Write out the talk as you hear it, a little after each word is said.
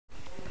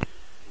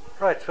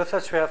Right, with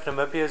us we have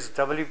Namibia's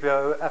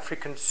WBO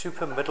African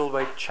Super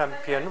Middleweight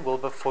Champion,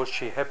 Wilbeforce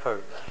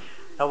Shihepo.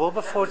 Now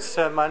Wilbeforce,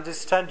 I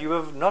understand you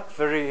were not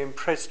very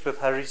impressed with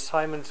Harry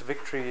Simon's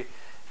victory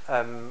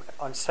on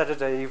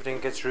Saturday evening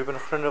against Ruben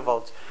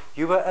Groenewald.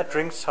 You were at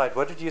ringside.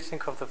 What did you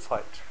think of the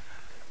fight?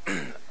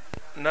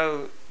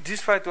 Now,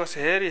 this fight was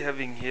Harry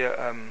having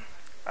here.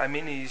 I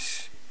mean,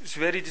 he's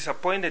very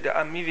disappointed.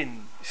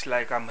 It's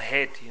like I'm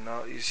hurt, you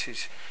know.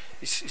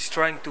 He's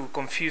trying to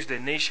confuse the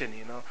nation,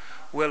 you know.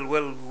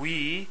 Well,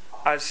 we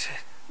as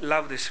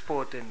love the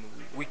sport and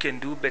we can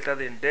do better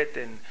than that.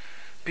 And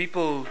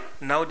people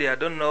now they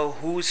don't know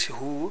who's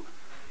who.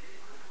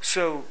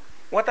 So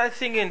what I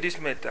think in this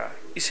matter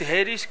is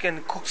Harry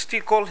can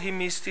still call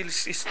him. He's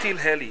still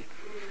Harry.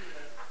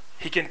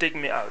 He can take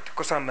me out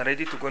because I'm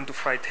ready to go to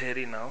fight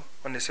Harry now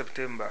on the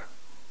September.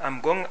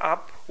 I'm going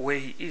up where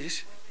he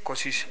is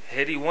because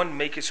Harry won't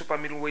make a super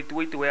middleweight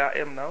weight where I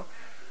am now.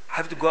 I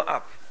have to go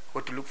up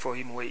or to look for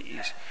him where he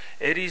is.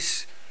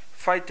 Harry's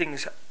fighting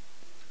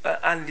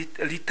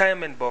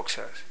retirement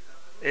boxers.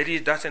 Harry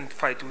doesn't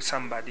fight with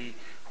somebody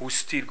who's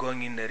still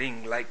going in the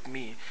ring like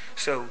me.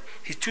 So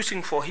he's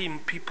choosing for him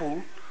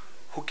people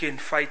who can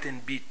fight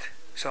and beat.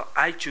 So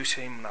I choose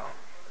him now.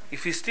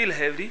 If he's still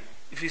heavy,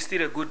 if he's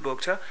still a good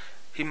boxer,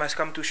 he must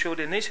come to show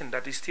the nation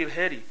that he's still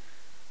Harry.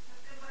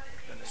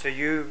 So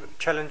you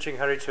challenging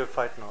Harry to a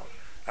fight now?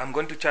 I'm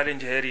going to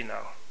challenge Harry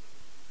now.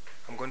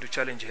 I'm going to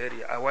challenge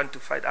Harry. I want to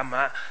fight.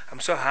 I'm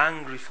so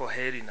hungry for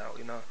Harry now,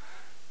 you know.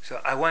 So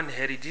I want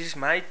Harry. This is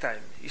my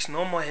time. It's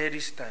no more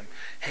Harry's time.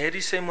 Harry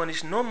Simon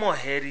is no more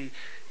Harry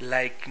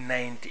like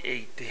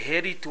 98.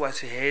 Harry was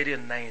Harry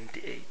in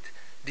 98.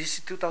 This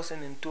is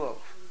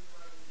 2012.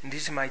 And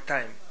this is my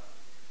time.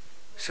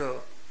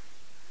 So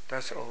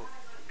that's all.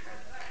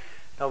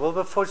 Now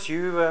Wilbeforce,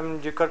 you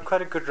got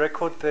quite a good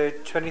record there.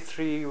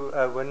 23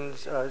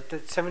 wins,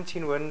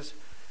 17 wins,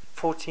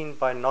 14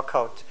 by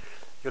knockout.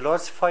 Your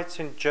last fight's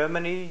in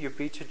Germany. You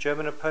beat a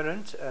German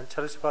opponent.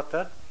 Tell us about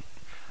that.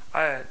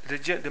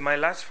 My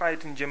last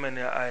fight in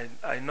Germany,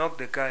 I knocked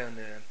the guy on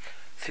the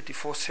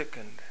 34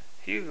 second.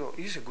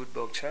 He's a good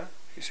boxer.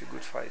 He's a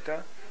good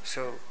fighter.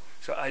 So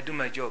I do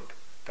my job.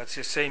 That's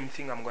the same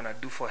thing I'm gonna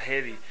do for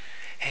Harry.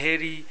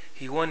 Harry,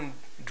 he won't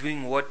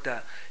doing what.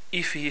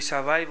 If he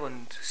survive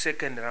on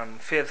second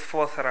round,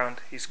 fourth round,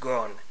 he's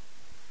gone.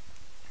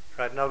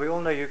 Right, now we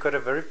all know you got a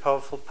very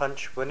powerful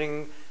punch,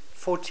 winning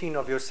 14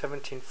 of your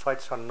 17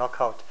 fights on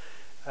knockout.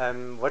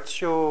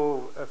 What's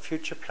your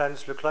future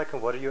plans look like,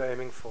 and what are you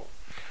aiming for?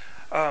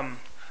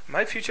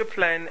 My future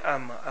plan,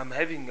 I'm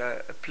having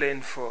a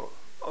plan for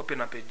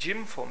open up a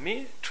gym for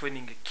me,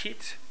 training a kid,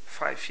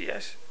 5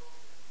 years.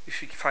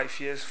 5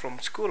 years from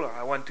school,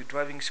 I want to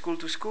driving school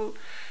to school,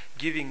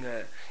 giving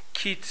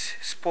kids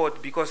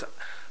sport, because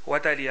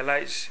what I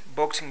realize,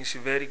 boxing is a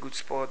very good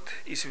sport.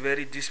 It's a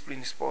very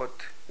disciplined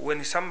sport.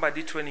 When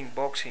somebody training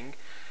boxing,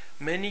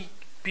 many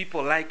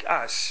people like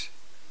us,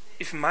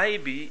 if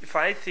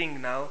I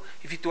think now,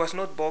 if it was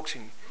not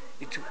boxing,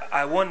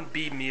 I won't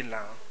be me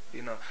now.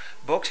 You know,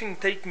 boxing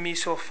take me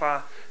so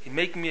far. It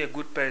make me a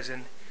good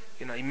person.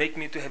 You know, it make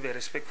me to have a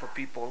respect for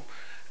people.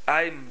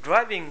 I'm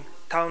driving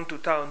town to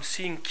town,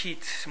 seeing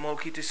kids, small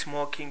kids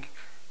smoking,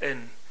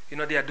 and you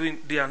know they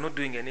are not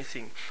doing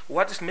anything.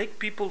 What make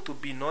people to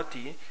be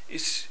naughty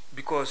is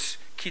because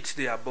kids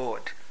they are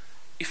bored.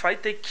 If I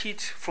take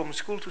kids from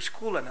school to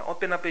school and I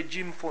open up a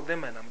gym for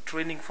them and I'm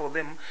training for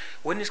them,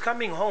 when he's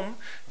coming home,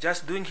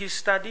 just doing his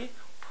study,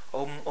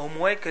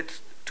 homework,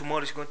 tomorrow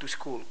he's going to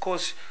school.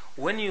 Because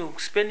when you're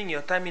spending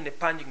your time in a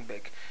punching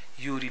bag,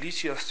 you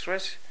release your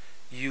stress,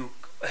 you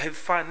have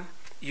fun,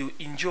 you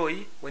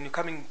enjoy. When you're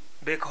coming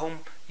back home,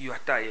 you are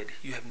tired.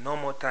 You have no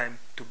more time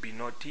to be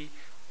naughty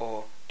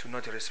or to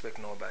not respect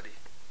nobody.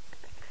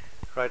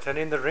 Right, and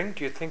in the ring,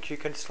 do you think you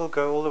can still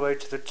go all the way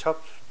to the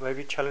top,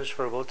 maybe challenge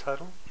for a world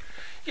title?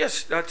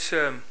 Yes, that's.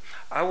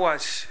 I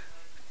was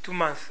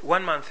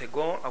 1 month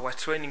ago. I was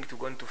training to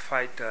go to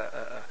fight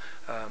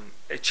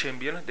a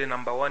champion, the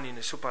 #1 in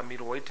the super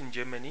middleweight in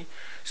Germany.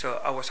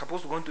 So I was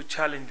supposed to go to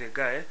challenge the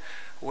guy.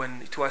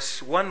 When it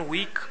was 1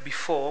 week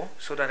before,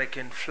 so that I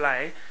can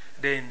fly.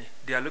 Then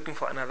they are looking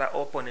for another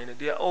opponent.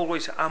 They are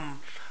always we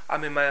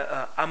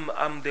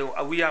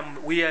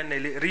are in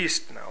the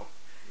list now.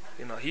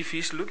 You know, if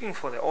he's looking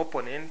for the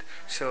opponent,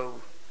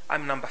 so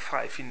I'm number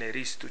 5 in the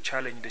list to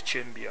challenge the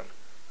champion.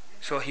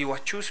 So he will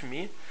choose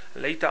me.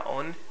 Later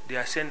on, they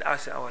are send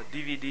us our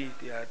DVD.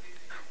 They are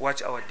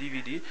watch our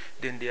DVD.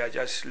 Then they are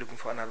just looking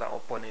for another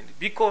opponent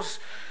because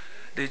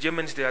the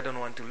Germans they don't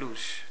want to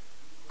lose.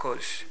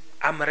 Cause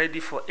I'm ready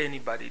for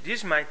anybody. This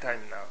is my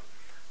time now.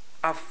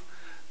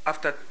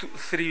 After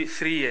 3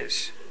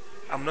 years,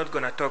 I'm not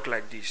gonna talk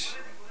like this.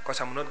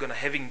 Cause I'm not gonna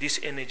having this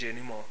energy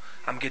anymore.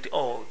 I'm getting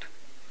old.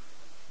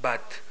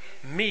 But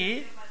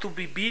me to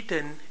be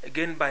beaten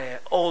again by an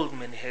old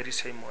man Harry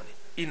Simon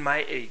in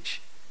my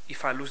age.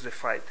 If I lose the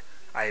fight,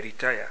 I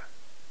retire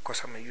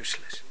because I'm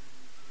useless.